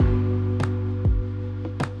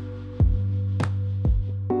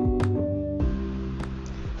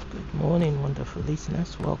morning, wonderful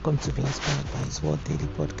listeners. Welcome to Be Inspired by His Word Daily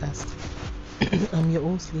Podcast. I'm your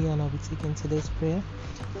host, Leah, and I'll be taking today's prayer.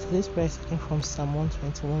 Today's prayer is taken from Psalm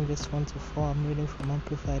 121, verse 1 to 4. I'm reading from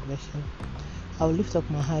Amplified Version. I will lift up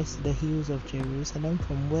my eyes to the hills of Jerusalem.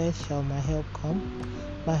 From where shall my help come?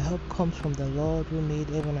 My help comes from the Lord who made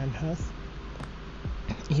heaven and earth.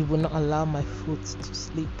 He will not allow my foot to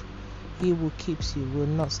sleep. He who keeps you will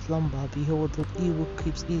not slumber. Behold, he who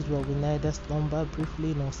keeps Israel will neither slumber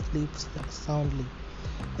briefly nor sleep soundly.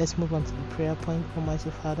 Let's move on to the prayer point.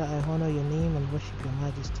 Almighty Father, I honor your name and worship your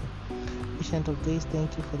majesty. Ancient of days,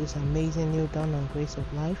 thank you for this amazing new dawn and grace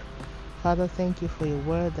of life. Father, thank you for your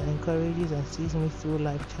word that encourages and sees me through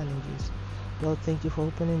life challenges. Lord, thank you for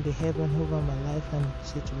opening the heaven over my life and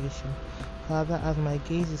situation. Father, as my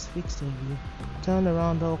gaze is fixed on you, turn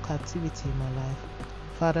around all captivity in my life.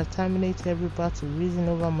 Father, terminate every battle risen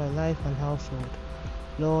over my life and household.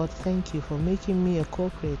 Lord, thank you for making me a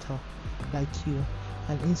co-creator like you,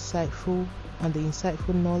 and the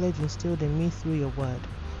insightful knowledge instilled in me through your word.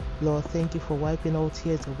 Lord, thank you for wiping all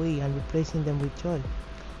tears away and replacing them with joy.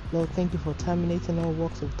 Lord, thank you for terminating all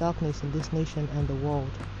works of darkness in this nation and the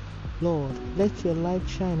world. Lord, let your light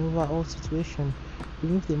shine over all situations.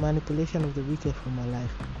 Remove the manipulation of the wicked from my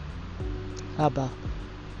life. Abba,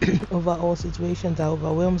 over all situations that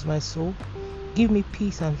overwhelms my soul, give me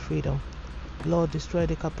peace and freedom. Lord, destroy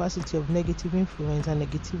the capacity of negative influence and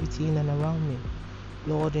negativity in and around me.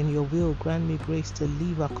 Lord, in your will, grant me grace to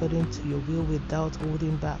live according to your will without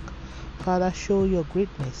holding back. Father, show your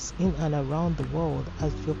greatness in and around the world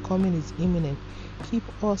as your coming is imminent.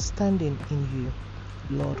 Keep us standing in you.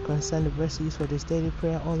 Lord, concern the verses for this daily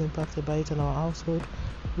prayer, all impacted by it in our household.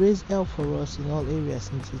 Raise help for us in all areas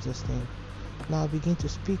in Jesus' name. Now begin to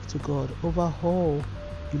speak to God over all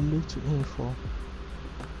you look to Him for.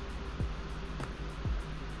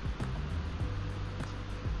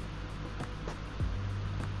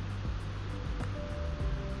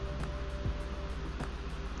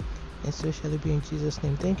 And so shall it be in Jesus'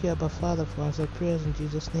 name. Thank you, Abba Father, for answered prayers in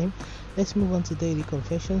Jesus' name. Let's move on to daily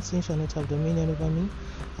confession. Sin shall not have dominion over me.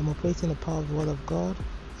 I'm operating the power of the word of God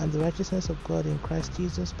and the righteousness of God in Christ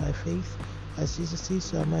Jesus by faith. As Jesus is,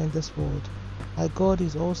 so am I in this world. My God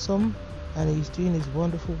is awesome, and He is doing His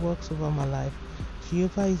wonderful works over my life.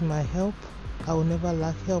 Jehovah is my help. I will never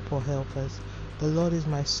lack help or helpers. The Lord is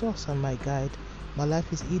my source and my guide. My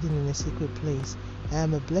life is hidden in a secret place. I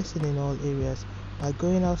am a blessing in all areas. My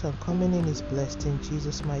going out and coming in is blessed in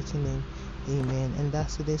Jesus' mighty name. Amen. And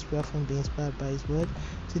that's today's prayer from Being Inspired by His Word.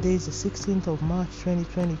 Today is the 16th of March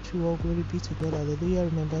 2022. All glory be to God. Hallelujah.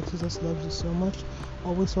 Remember, Jesus loves you so much.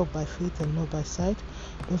 Always walk by faith and not by sight.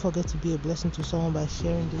 Don't forget to be a blessing to someone by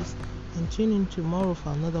sharing this. And tune in tomorrow for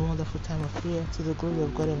another wonderful time of prayer to the glory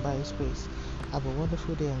of God and by His grace. Have a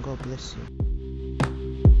wonderful day and God bless you.